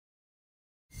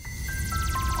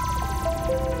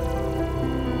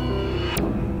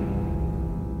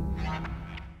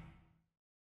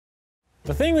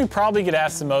The thing we probably get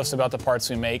asked the most about the parts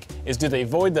we make is, do they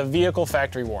void the vehicle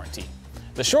factory warranty?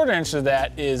 The short answer to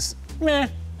that is, meh,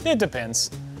 it depends.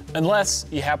 Unless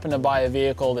you happen to buy a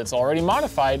vehicle that's already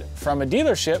modified from a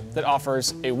dealership that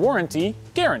offers a warranty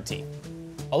guarantee.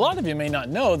 A lot of you may not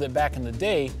know that back in the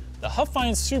day, the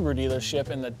Huffine Subaru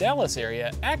dealership in the Dallas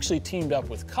area actually teamed up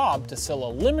with COBB to sell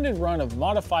a limited run of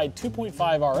modified 2.5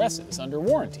 RSs under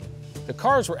warranty. The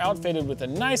cars were outfitted with a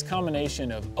nice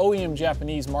combination of OEM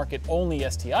Japanese market only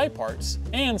STI parts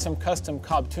and some custom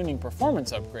COBB tuning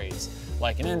performance upgrades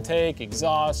like an intake,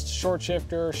 exhaust, short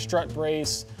shifter, strut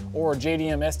brace, or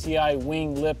JDM STI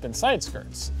wing, lip, and side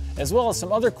skirts, as well as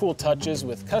some other cool touches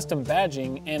with custom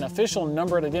badging and official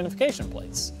numbered identification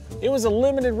plates. It was a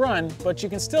limited run, but you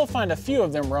can still find a few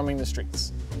of them roaming the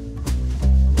streets.